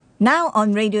Now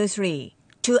on Radio 3,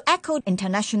 to echo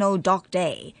International Dog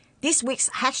Day, this week's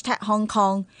hashtag Hong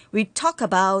Kong, we talk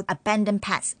about abandoned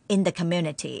pets in the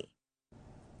community.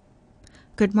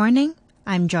 Good morning,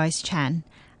 I'm Joyce Chan,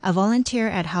 a volunteer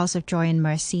at House of Joy and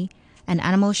Mercy, an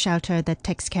animal shelter that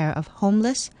takes care of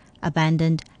homeless,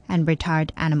 abandoned, and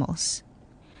retired animals.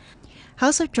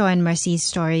 House of Joy and Mercy's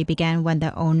story began when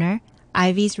the owner,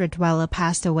 Ivy's Rottweiler,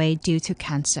 passed away due to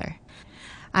cancer.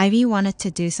 Ivy wanted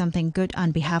to do something good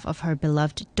on behalf of her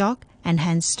beloved dog and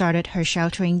hence started her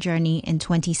sheltering journey in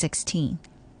 2016.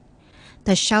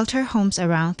 The shelter homes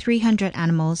around 300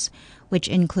 animals, which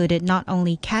included not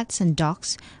only cats and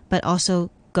dogs, but also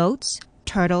goats,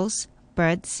 turtles,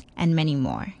 birds, and many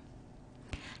more.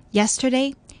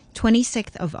 Yesterday,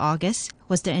 26th of August,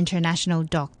 was the International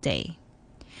Dog Day.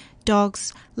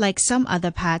 Dogs, like some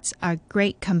other pets, are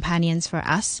great companions for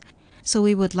us, so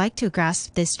we would like to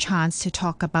grasp this chance to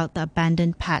talk about the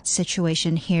abandoned pet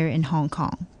situation here in Hong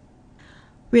Kong.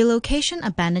 Relocation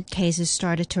abandoned cases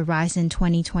started to rise in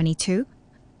 2022,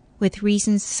 with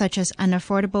reasons such as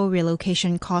unaffordable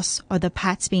relocation costs or the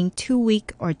pets being too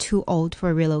weak or too old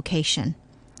for relocation.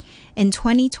 In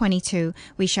 2022,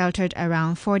 we sheltered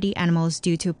around 40 animals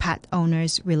due to pet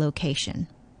owners' relocation.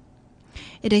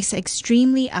 It is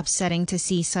extremely upsetting to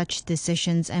see such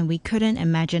decisions, and we couldn't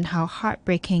imagine how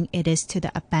heartbreaking it is to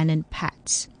the abandoned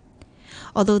pets.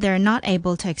 Although they're not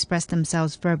able to express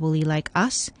themselves verbally like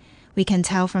us, we can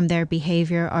tell from their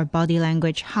behavior or body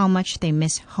language how much they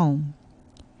miss home.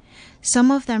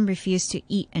 Some of them refuse to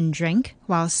eat and drink,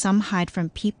 while some hide from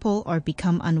people or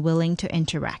become unwilling to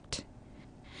interact.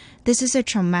 This is a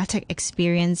traumatic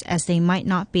experience as they might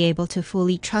not be able to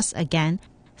fully trust again,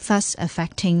 thus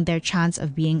affecting their chance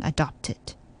of being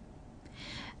adopted.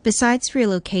 Besides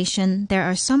relocation, there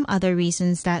are some other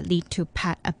reasons that lead to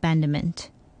pet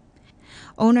abandonment.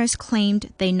 Owners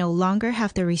claimed they no longer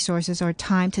have the resources or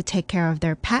time to take care of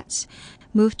their pets,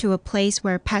 moved to a place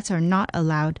where pets are not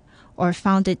allowed, or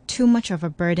found it too much of a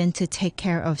burden to take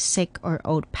care of sick or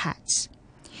old pets.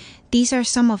 These are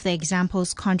some of the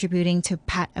examples contributing to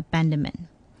pet abandonment.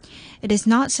 It is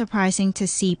not surprising to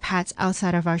see pets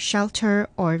outside of our shelter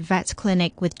or vet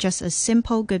clinic with just a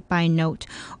simple goodbye note,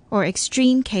 or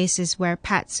extreme cases where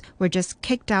pets were just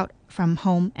kicked out from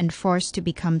home and forced to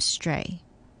become stray.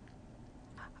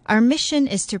 Our mission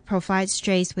is to provide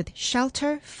strays with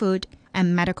shelter, food,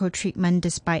 and medical treatment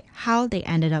despite how they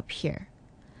ended up here.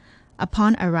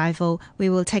 Upon arrival, we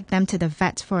will take them to the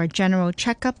vet for a general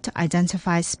checkup to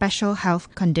identify special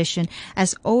health condition,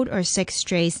 as old or sick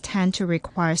strays tend to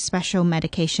require special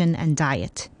medication and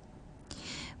diet.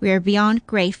 We are beyond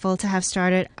grateful to have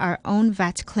started our own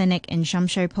vet clinic in Sham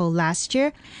Shui Po last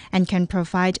year and can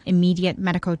provide immediate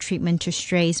medical treatment to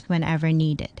strays whenever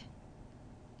needed.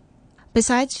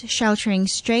 Besides sheltering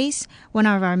strays, one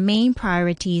of our main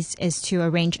priorities is to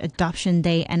arrange adoption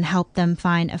day and help them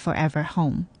find a forever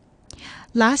home.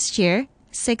 Last year,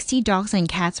 60 dogs and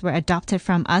cats were adopted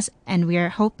from us, and we are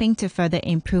hoping to further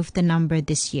improve the number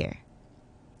this year.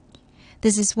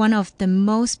 This is one of the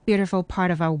most beautiful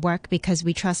part of our work because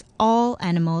we trust all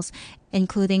animals,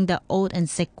 including the old and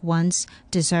sick ones,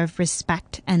 deserve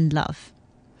respect and love.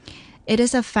 It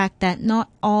is a fact that not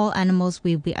all animals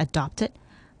will be adopted,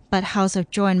 but House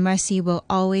of Joy and Mercy will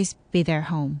always be their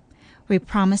home. We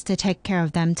promise to take care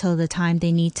of them till the time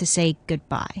they need to say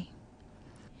goodbye.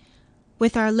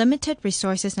 With our limited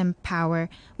resources and power,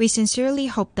 we sincerely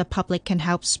hope the public can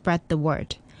help spread the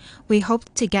word. We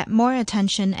hope to get more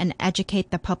attention and educate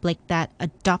the public that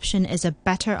adoption is a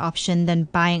better option than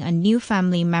buying a new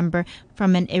family member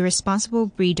from an irresponsible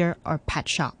breeder or pet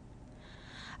shop.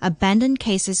 Abandoned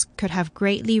cases could have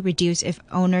greatly reduced if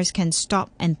owners can stop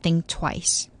and think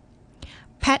twice.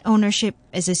 Pet ownership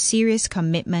is a serious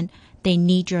commitment. They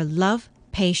need your love,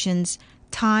 patience,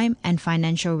 time, and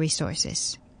financial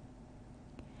resources.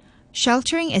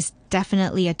 Sheltering is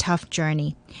definitely a tough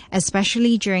journey,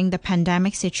 especially during the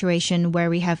pandemic situation where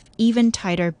we have even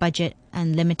tighter budget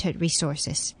and limited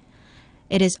resources.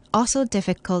 It is also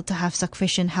difficult to have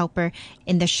sufficient helper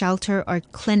in the shelter or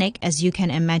clinic, as you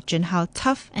can imagine how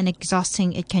tough and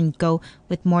exhausting it can go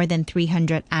with more than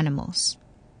 300 animals.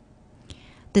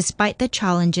 Despite the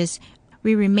challenges,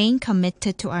 we remain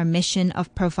committed to our mission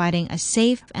of providing a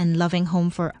safe and loving home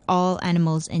for all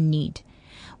animals in need.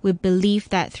 We believe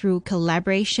that through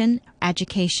collaboration,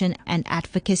 education, and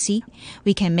advocacy,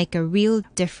 we can make a real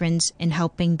difference in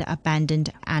helping the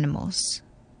abandoned animals.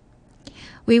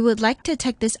 We would like to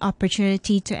take this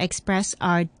opportunity to express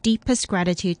our deepest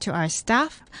gratitude to our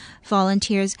staff,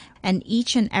 volunteers, and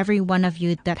each and every one of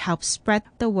you that help spread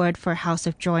the word for House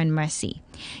of Joy and Mercy.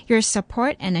 Your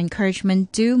support and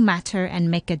encouragement do matter and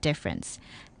make a difference.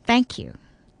 Thank you.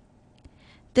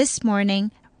 This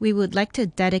morning, we would like to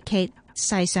dedicate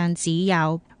世上只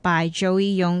有 by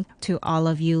Joey Young to all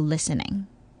of you listening.